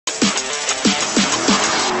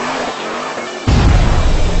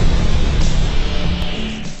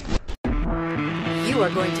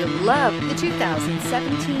going to love the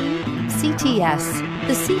 2017 CTS.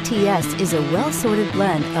 The CTS is a well-sorted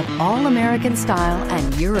blend of all-American style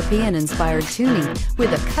and European-inspired tuning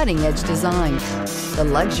with a cutting-edge design. The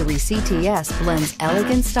luxury CTS blends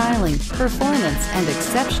elegant styling, performance, and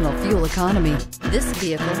exceptional fuel economy. This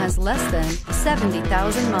vehicle has less than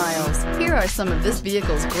 70,000 miles. Here are some of this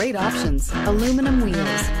vehicle's great options: aluminum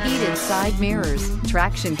wheels, heated side mirrors,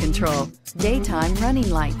 traction control, daytime running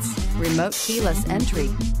lights, remote keyless entry,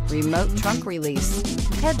 remote trunk release,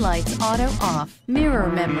 headlights auto off, mirror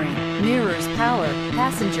memory, mirrors power,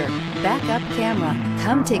 passenger, backup camera.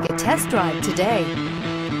 Come take a test drive today.